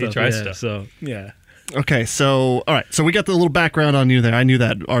 He tries stuff. So, yeah. Okay, so all right, so we got the little background on you there. I knew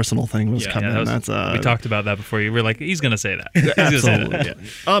that Arsenal thing was coming. We talked about that before. You were like, he's going to say that. Absolutely.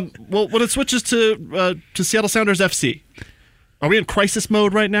 Well, when it switches to Seattle Sounders FC, are we in crisis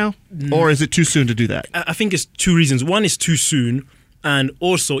mode right now, or is it too soon to do that? I think it's two reasons. One is too soon. And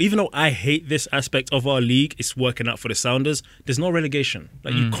also, even though I hate this aspect of our league, it's working out for the Sounders. There's no relegation.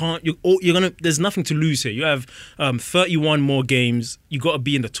 Like there's nothing to lose here. You have 31 more games. You got to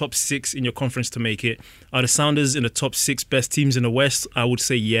be in the top 6 in your conference to make it. Are the Sounders in the top 6 best teams in the West? I would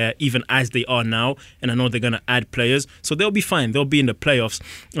say yeah, even as they are now. And I know they're going to add players, so they'll be fine. They'll be in the playoffs.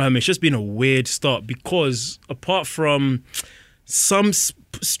 It's just been a weird start because apart from some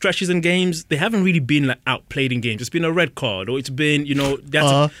stretches in games, they haven't really been like outplayed in games. It's been a red card, or it's been,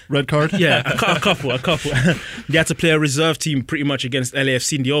 red card? Yeah, a couple. They had to play a reserve team pretty much against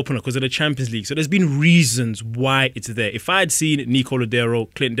LAFC in the opener because of the Champions League. So there's been reasons why it's there. If I had seen Nico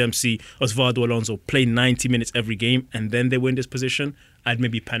Lodeiro, Clint Dempsey, Osvaldo Alonso play 90 minutes every game and then they were in this position, I'd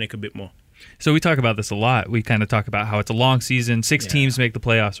maybe panic a bit more. So we talk about this a lot. We kind of talk about how it's a long season. 6 teams make the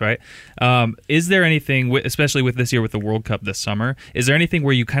playoffs, right? Is there anything, especially with this year with the World Cup this summer, is there anything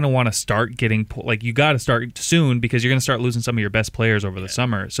where you kind of want to start getting, like you got to start soon because you're going to start losing some of your best players over the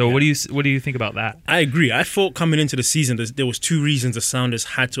summer. So what do you think about that? I agree. I thought coming into the season, there was 2 reasons the Sounders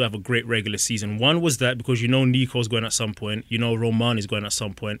had to have a great regular season. One was that because Nico's going at some point, Roman is going at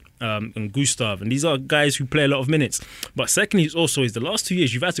some point, and Gustav, and these are guys who play a lot of minutes. But secondly, the last 2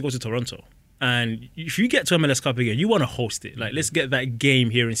 years you've had to go to Toronto. And if you get to MLS Cup again, you want to host it. Like, let's get that game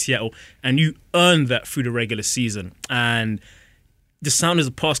here in Seattle. And you earn that through the regular season. And the Sounders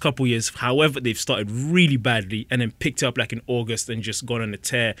the past couple of years, however, they've started really badly and then picked up like in August and just gone on a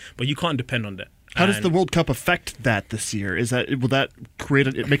tear. But you can't depend on that. How does the World Cup affect that this year? Will that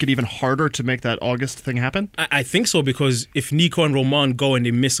make it even harder to make that August thing happen? I think so, because if Nico and Roman go and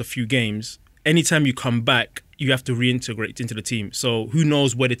they miss a few games, anytime you come back, you have to reintegrate into the team. So who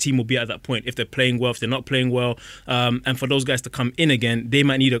knows where the team will be at that point, if they're playing well, if they're not playing well. And for those guys to come in again, they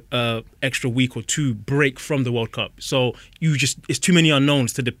might need a extra week or 2 break from the World Cup. So it's too many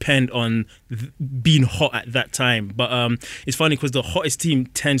unknowns to depend on being hot at that time. But it's funny because the hottest team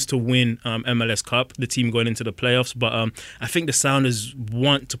tends to win MLS Cup, the team going into the playoffs. But I think the Sounders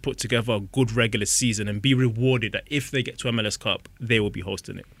want to put together a good regular season and be rewarded that if they get to MLS Cup, they will be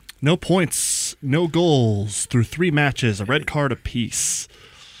hosting it. No points, no goals through 3 matches, a red card apiece.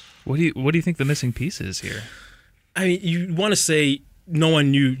 What do you think the missing piece is here? I mean, you want to say no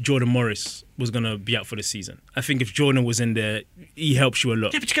one knew Jordan Morris was going to be out for the season. I think if Jordan was in there, he helps you a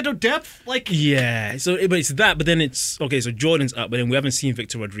lot. Yeah, but you got no depth. Yeah, but it's that, but then it's, okay, so Jordan's up, but then we haven't seen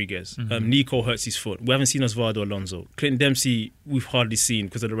Victor Rodriguez. Nico hurts his foot. We haven't seen Osvaldo Alonso. Clinton Dempsey, we've hardly seen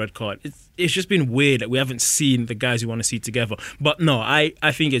because of the red card. It's just been weird that we haven't seen the guys we want to see together. But no, I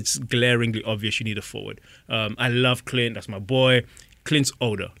think it's glaringly obvious you need a forward. I love Clint. That's my boy. Clint's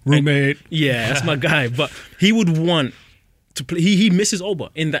older. Roommate. That's my guy. But he would want to play. He misses Oba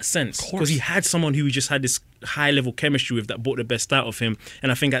in that sense because he had someone who just had this high level chemistry with that brought the best out of him.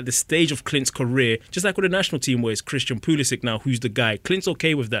 And I think at the stage of Clint's career, just like with the national team where it's Christian Pulisic now who's the guy, Clint's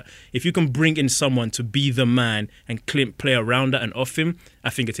okay with that. If you can bring in someone to be the man and Clint play around that and off him, I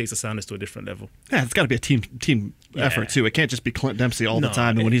think it takes the Sounders to a different level. Yeah, it's got to be a team effort too. It can't just be Clint Dempsey all the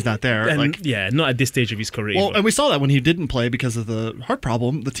time, and when he's not there, not at this stage of his career. Well, and we saw that when he didn't play because of the heart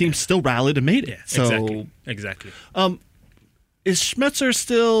problem, the team still rallied and made it. Yeah, exactly. Is Schmetzer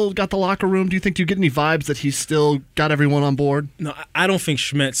still got the locker room? Do you think, do you get any vibes that he's still got everyone on board? No, I don't think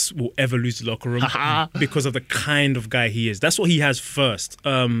Schmetz will ever lose the locker room because of the kind of guy he is. That's what he has first.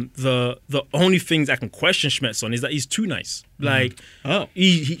 The only things I can question Schmetz on is that he's too nice. Like,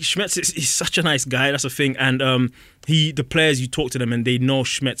 Schmetz is such a nice guy. That's the thing. And the players, you talk to them and they know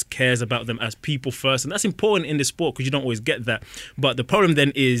Schmetz cares about them as people first. And that's important in the sport because you don't always get that. But the problem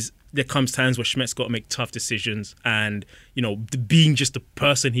then is there comes times where Schmetz got to make tough decisions, and being just the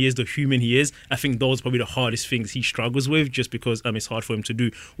person he is, the human he is, I think those are probably the hardest things he struggles with, just because it's hard for him to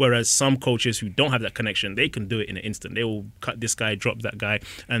do. Whereas some coaches who don't have that connection, they can do it in an instant. They will cut this guy, drop that guy,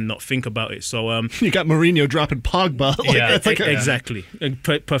 and not think about it. So you got Mourinho dropping Pogba. Exactly, a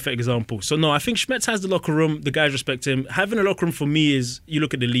perfect example. So no, I think Schmetz has the locker room. The guys respect him. Having a locker room for me is, you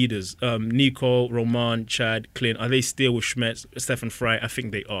look at the leaders, Nico, Roman, Chad, Clint. Are they still with Schmetz? Stefan Frey? I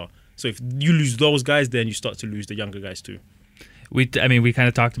think they are. So if you lose those guys, then you start to lose the younger guys too. We kind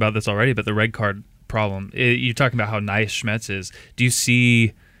of talked about this already, but the red card problem. You're talking about how nice Schmetz is. Do you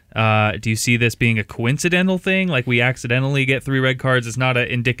see this being a coincidental thing? Like we accidentally get 3 red cards. It's not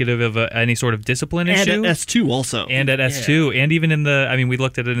indicative of any sort of discipline issue. And at S2 also. And at S2. And even in we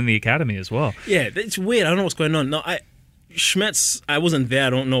looked at it in the academy as well. Yeah, it's weird. I don't know what's going on. No, Schmetz, I wasn't there. I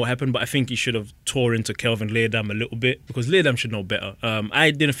don't know what happened, but I think he should have tore into Kelvin Leerdam a little bit because Leerdam should know better.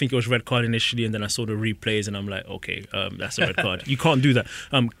 I didn't think it was red card initially, and then I saw the replays, and I'm like, okay, that's a red card. You can't do that.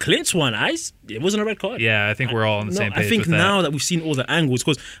 Clint's one, it wasn't a red card. Yeah, I think we're all on the same page. I think with now that we've seen all the angles,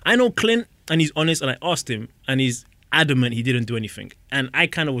 because I know Clint, and he's honest, and I asked him, and he's adamant he didn't do anything. And I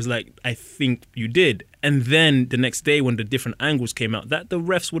kind of was like, I think you did. And then the next day when the different angles came out, that the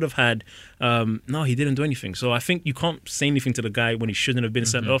refs would have had, no, he didn't do anything. So I think you can't say anything to the guy when he shouldn't have been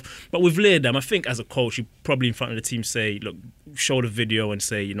sent off. But with Leerdam, I think as a coach, you probably in front of the team say, look, show the video and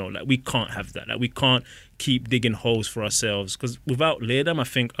say, we can't have that. Like, we can't keep digging holes for ourselves. Because without Leerdam, I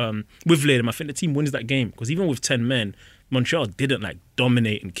think, the team wins that game. Because even with 10 men, Montreal didn't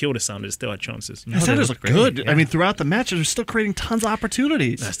dominate and kill the Sounders. Still had chances. The Sounders look good. Yeah. I mean, throughout the match, they're still creating tons of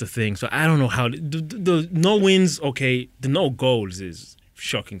opportunities. That's the thing. So I don't know how the no wins. Okay, the no goals is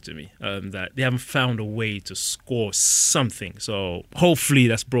shocking to me. That they haven't found a way to score something. So hopefully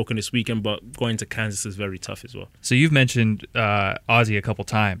that's broken this weekend. But going to Kansas is very tough as well. So you've mentioned Ozzy a couple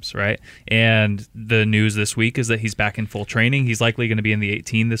times, right? And the news this week is that he's back in full training. He's likely going to be in the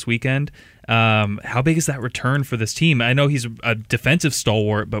 18 this weekend. How big is that return for this team? I know he's a defensive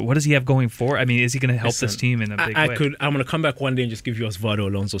stalwart, but what does he have going for? I mean, is he going to help this team in a big way? I'm going to come back one day and just give you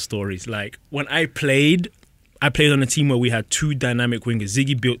Osvaldo Alonso stories. Like when I played on a team where we had 2 dynamic wingers.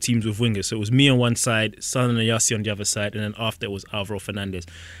 Ziggy built teams with wingers. So it was me on one side, Sanan Ayasi on the other side, and then after it was Alvaro Fernandez.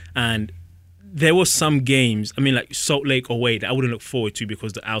 And there were some games, like Salt Lake away, that I wouldn't look forward to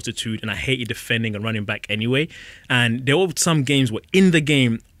because of the altitude, and I hated defending and running back anyway. And there were some games where in the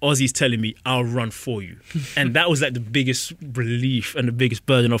game, Ozzy's telling me, I'll run for you. And that was the biggest relief and the biggest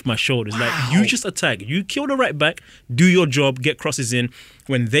burden off my shoulders. Wow. You just attack. You kill the right back, do your job, get crosses in.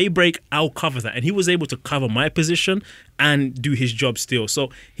 When they break, I'll cover that. And he was able to cover my position and do his job still.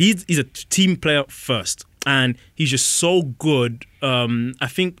 So he's a team player first. And he's just so good. I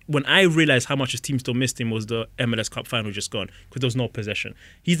think when I realized how much his team still missed him was the MLS Cup final just gone because there was no possession.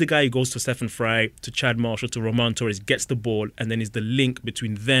 He's the guy who goes to Stefan Frey, to Chad Marshall, to Roman Torres, gets the ball, and then is the link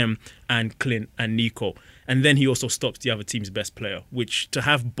between them and Clint and Nico. And then he also stops the other team's best player, which to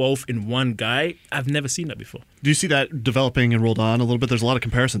have both in one guy, I've never seen that before. Do you see that developing in Roldan a little bit? There's a lot of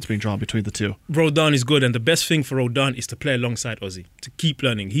comparisons being drawn between the two. Roldan is good, and the best thing for Roldan is to play alongside Ozzy, to keep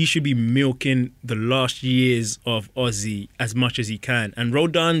learning. He should be milking the last years of Ozzy as much as he can. And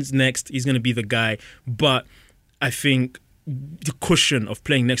Roldan's next, he's going to be the guy, but I think the cushion of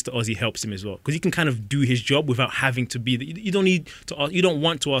playing next to Ozzy helps him as well because he can kind of do his job without having to be. You don't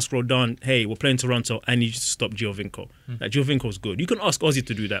want to ask Roldan, hey, we're playing Toronto, I need you to stop Giovinco. Giovinco's good. You can ask Ozzy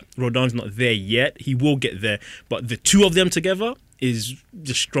to do that. Roldan's not there yet. He will get there, but the two of them together is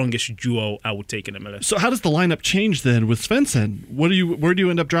the strongest duo I would take in MLS. So how does the lineup change then with Svensson? Where do you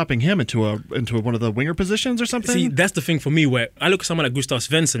end up dropping him into one of the winger positions or something? See, that's the thing for me where I look at someone like Gustav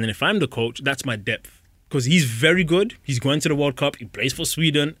Svensson, and if I'm the coach, that's my depth. Because he's very good. He's going to the World Cup. He plays for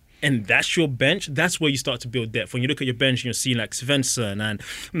Sweden. and that's your bench, that's where you start to build depth. When you look at your bench, you're seeing like Svensson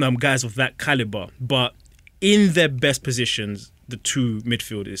and guys of that caliber. But in their best positions, the two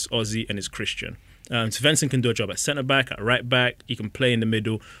midfielders, Ozzy and it's Christian. Svensson can do a job at centre-back, at right-back. He can play in the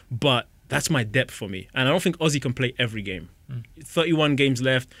middle. But that's my depth for me. And I don't think Ozzy can play every game. 31 games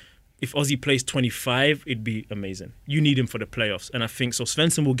left. If Ozzy plays 25, it'd be amazing. You need him for the playoffs. And I think so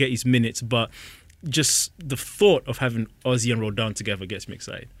Svensson will get his minutes, but just the thought of having Ozzy and Roldan together gets me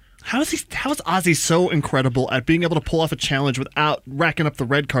excited. How is Ozzy so incredible at being able to pull off a challenge without racking up the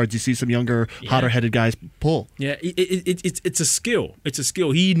red cards you see some younger, hotter-headed guys pull? Yeah, it's a skill. It's a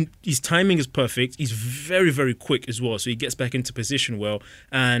skill. His timing is perfect. He's very, very quick as well, so he gets back into position well,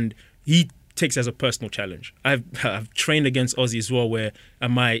 and he takes it as a personal challenge. I've trained against Ozzy as well, where I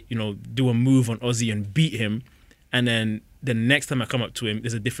might do a move on Ozzy and beat him, and then the next time I come up to him,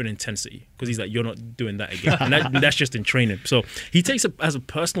 there's a different intensity because he's like, you're not doing that again. And that's just in training. So he takes it as a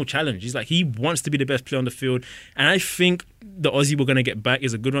personal challenge. He's like, he wants to be the best player on the field. And I think the Ozzy we're going to get back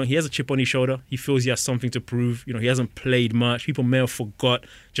is a good one. He has a chip on his shoulder. He feels he has something to prove. He hasn't played much. People may have forgot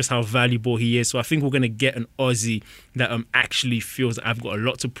just how valuable he is. So I think we're going to get an Ozzy that actually feels that I've got a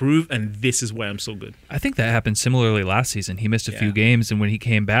lot to prove, and this is why I'm so good. I think that happened similarly last season. He missed a few games, and when he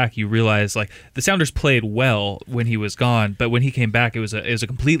came back, you realize like the Sounders played well when he was gone, but when he came back, it was a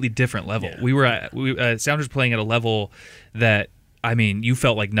completely different level. Yeah. We were Sounders playing at a level that, I mean, you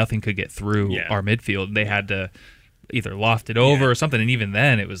felt like nothing could get through our midfield. They had to either loft it over or something, and even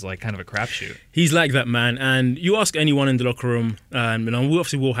then it was like kind of a crapshoot. He's like that, man. And you ask anyone in the locker room, and we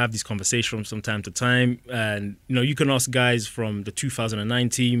obviously will have these conversations from time to time, and you can ask guys from the 2009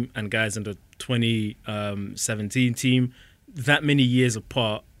 team and guys in the 2017 team, that many years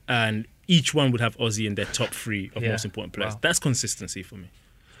apart, and each one would have Ozzy in their top 3 of most important players. Wow. That's consistency for me.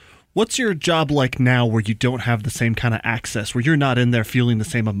 What's your job like now where you don't have the same kind of access, where you're not in there feeling the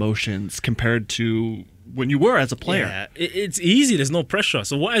same emotions compared to when you were as a player? Yeah, it's easy. There's no pressure.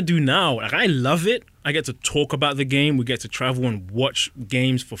 So what I do now, I love it. I get to talk about the game. We get to travel and watch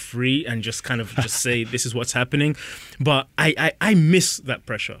games for free and just kind of just say this is what's happening. But I miss that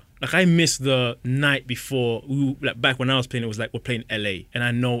pressure. Like I miss the night before. Back when I was playing, it was like we're playing LA, and I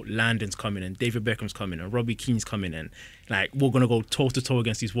know Landon's coming in, David Beckham's coming in, Robbie Keane's coming in. Like we're gonna go toe to toe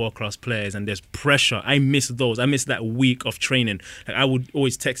against these world class players, and there's pressure. I miss those. I miss that week of training. Like I would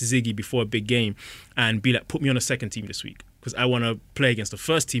always text Ziggy before a big game and be like, "Put me on a second team this week." Because I want to play against the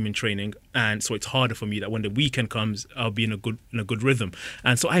first team in training, and so it's harder for me that when the weekend comes, I'll be in a good rhythm.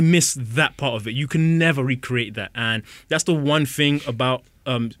 And so I miss that part of it. You can never recreate that, and that's the one thing about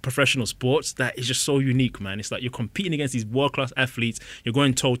professional sports that is just so unique, man. It's like you're competing against these world-class athletes. You're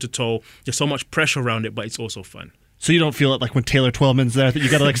going toe-to-toe. There's so much pressure around it, but it's also fun. So you don't feel it like when Taylor Twellman's there that you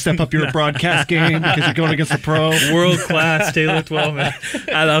got to like step up your broadcast game because you're going against a pro? World-class Taylor Twellman.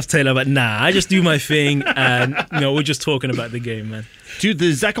 I love Taylor, but nah, I just do my thing, and we're just talking about the game, man. Dude,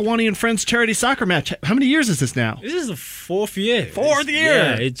 the Zakawani and Friends charity soccer match, how many years is this now? This is the 4th year. Fourth year?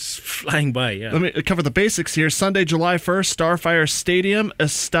 Yeah, it's flying by, yeah. Let me cover the basics here. Sunday, July 1st, Starfire Stadium,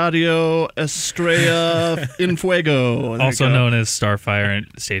 Estadio Estrella Infuego. Also known as Starfire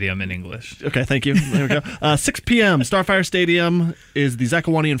Stadium in English. Okay, thank you. There we go. 6 p.m., Starfire Stadium is the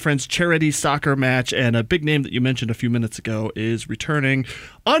Zakawani and Friends charity soccer match, and a big name that you mentioned a few minutes ago is returning,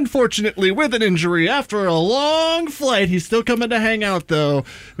 unfortunately with an injury after a long flight. He's still coming to hang out, though,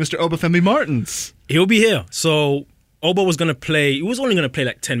 Mr. Obafemi Martins. He'll be here. So Oba was going to play. He was only going to play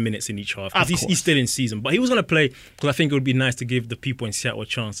like 10 minutes in each half because he's still in season. But he was going to play because I think it would be nice to give the people in Seattle a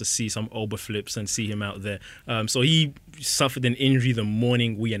chance to see some Oba flips and see him out there. So he suffered an injury the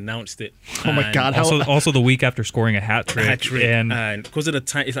morning we announced it. Oh my God! Also the week after scoring a hat trick. And because of the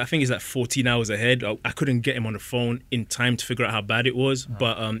time, I think he's like 14 hours ahead. I couldn't get him on the phone in time to figure out how bad it was.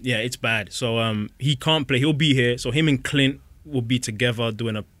 But it's bad. So he can't play. He'll be here. So him and Clint will be together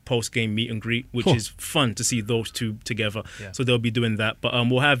doing a post-game meet and greet, which is fun to see those two together. Yeah. So they'll be doing that. But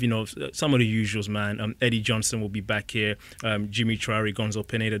we'll have, some of the usuals, man. Eddie Johnson will be back here. Jimmy Traore, Gonzo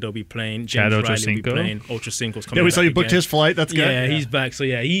Pineda, they'll be playing. James Riley will be playing. Ochocinco's coming back. Yeah, we saw you booked his flight. That's good. Yeah, he's back. So,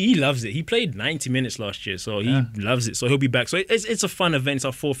 he loves it. He played 90 minutes last year, so he loves it. So he'll be back. So it's a fun event. It's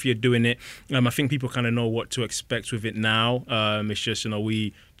our 4th year doing it. I think people kind of know what to expect with it now. It's just,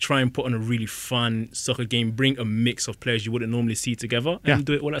 we try and put on a really fun soccer game, bring a mix of players you wouldn't normally see together, and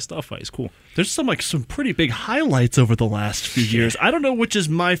do it all at Starfight. It's cool. There's some pretty big highlights over the last few years. I don't know which is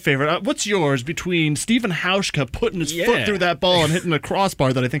my favorite. What's yours between Steven Hauschka putting his foot through that ball and hitting a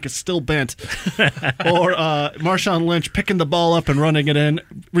crossbar that I think is still bent, or Marshawn Lynch picking the ball up and running it in,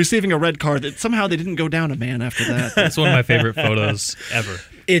 receiving a red card that somehow they didn't go down a man after that. That's one of my favorite photos ever.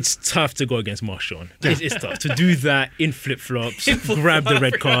 It's tough to go against Marshawn. It's tough to do that in flip-flops, grab the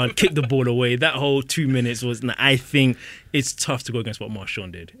red card, kick the ball away. That whole 2 minutes was, I think it's tough to go against what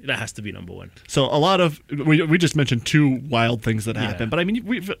Marshawn did. That has to be number one. So a lot of, we just mentioned two wild things that happened, but I mean,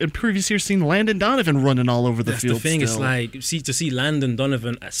 we've in previous years seen Landon Donovan running all over the field. That's the thing. Still. It's like, to see Landon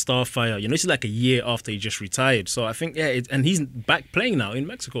Donovan at Starfire, this is like a year after he just retired. So I think, and he's back playing now in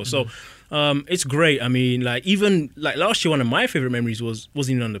Mexico. So it's great. I mean, like, even like last year, one of my favorite memories wasn't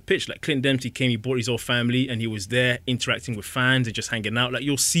even on the pitch. Like, Clint Dempsey came, he brought his whole family, and he was there interacting with fans and just hanging out. Like,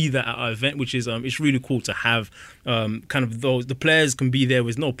 you'll see that at our event, which is it's really cool to have kind of the players can be there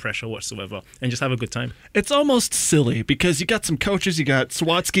with no pressure whatsoever and just have a good time. It's almost silly because you got some coaches, you got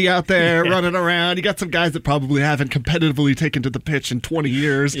Swatsky out there running around, you got some guys that probably haven't competitively taken to the pitch in 20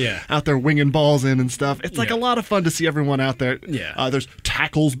 years out there winging balls in and stuff. It's like a lot of fun to see everyone out there. There's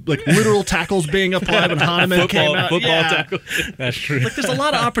tackles, like literal tackles being applied when Hahnemann came out. Football tackle. That's true. Like, there's a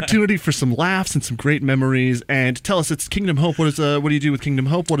lot of opportunity for some laughs and some great memories. And tell us, it's Kingdom Hope. What do you do with Kingdom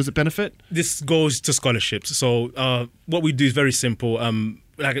Hope? What does it benefit? This goes to scholarships. So what we do is very simple.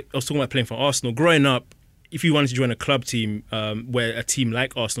 Like I was talking about playing for Arsenal. Growing up, if you wanted to join a club team where a team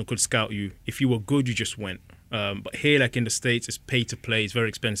like Arsenal could scout you, if you were good, you just went. But here, like in the States, it's pay to play. It's very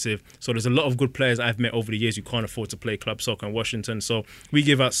expensive. So there's a lot of good players I've met over the years who can't afford to play club soccer in Washington. So we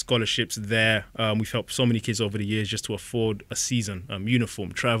give out scholarships there. We've helped so many kids over the years just to afford a season,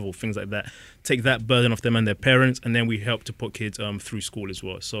 uniform, travel, things like that. Take that burden off them and their parents, and then we help to put kids through school as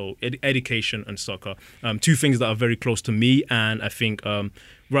well. So education and soccer, two things that are very close to me, and I think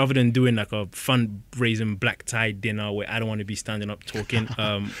rather than doing like a fundraising black tie dinner where I don't want to be standing up talking.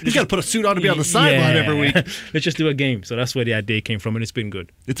 You got to put a suit on to be on the sideline every week. Let's just do a game. So that's where the idea came from, and it's been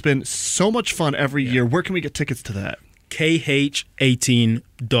good. It's been so much fun every year. Where can we get tickets to that?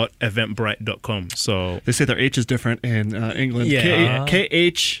 KH18.eventbrite.com. So they say their H is different in England. Yeah.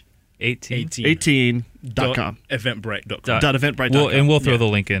 KH18.com. Eventbrite.com. We'll throw the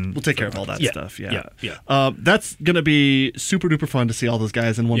link in. We'll take care of all that stuff. Yeah. Yeah. That's going to be super duper fun to see all those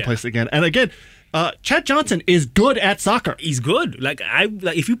guys in one place again. And again, Chad Johnson is good at soccer. He's good. Like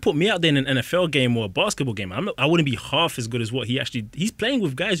if you put me out there in an NFL game or a basketball game, I wouldn't be half as good as what he's playing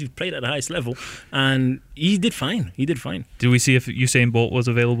with guys who've played at the highest level, and he did fine. Did we see if Usain Bolt was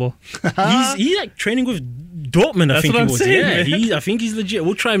available? He's like training with Dortmund. I think he was. Saying, I think he's legit.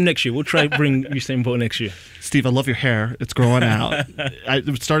 We'll try him next year. We'll try bring Usain Bolt next year. Steve, I love your hair. It's growing out.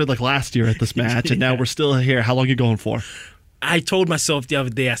 It started like last year at this match, and now we're still here. How long are you going for? I told myself the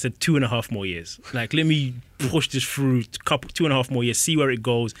other day, I said 2.5 more years. Like, let me push this through 2.5 more years, see where it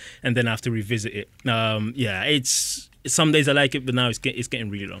goes, and then I have to revisit it. It's some days I like it, but now it's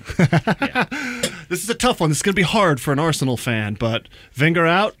getting really long. This is a tough one. This is going to be hard for an Arsenal fan, but Wenger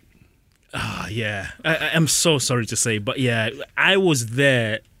out? I'm so sorry to say, but I was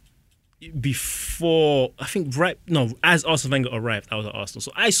there before, I think, as Arsene Wenger arrived, I was at Arsenal.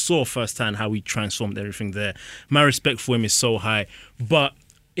 So I saw firsthand how he transformed everything there. My respect for him is so high. But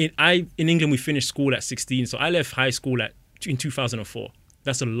in England, we finished school at 16. So I left high school in 2004.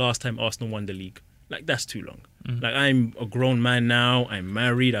 That's the last time Arsenal won the league. Like, that's too long. Mm-hmm. Like, I'm a grown man now. I'm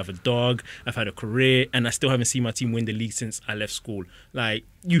married. I have a dog. I've had a career. And I still haven't seen my team win the league since I left school. Like,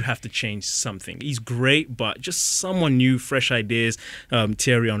 you have to change something. He's great, but just someone new, fresh ideas.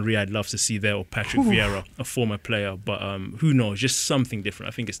 Thierry Henry, I'd love to see there, or Patrick Vieira, a former player. But who knows? Just something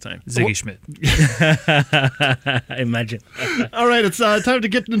different. I think it's time. Ziggy Schmidt. Imagine. All right, it's time to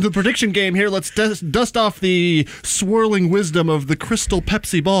get into the prediction game here. Let's dust off the swirling wisdom of the crystal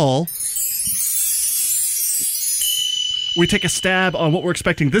Pepsi ball. We take a stab on what we're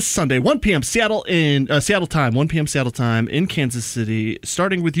expecting this Sunday, 1 p.m. Seattle time, 1 p.m. Seattle time in Kansas City.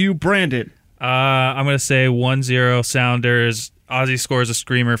 Starting with you, Brandon. I'm going to say 1-0 Sounders. Ozzy scores a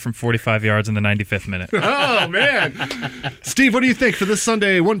screamer from 45 yards in the 95th minute. Oh, man. Steve, what do you think for this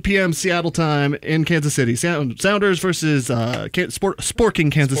Sunday, 1 p.m. Seattle time in Kansas City? Sounders versus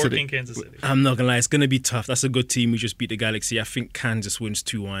Sporking Kansas City. I'm not going to lie. It's going to be tough. That's a good team. We just beat the Galaxy. I think Kansas wins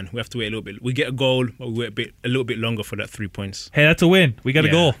 2-1. We have to wait a little bit. We get a goal, but we wait a little bit longer for that 3 points. Hey, that's a win. We got a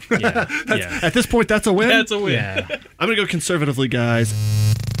goal. At this point, that's a win? That's a win. Yeah. I'm going to go conservatively, guys.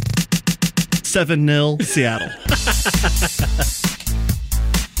 7-0 Seattle.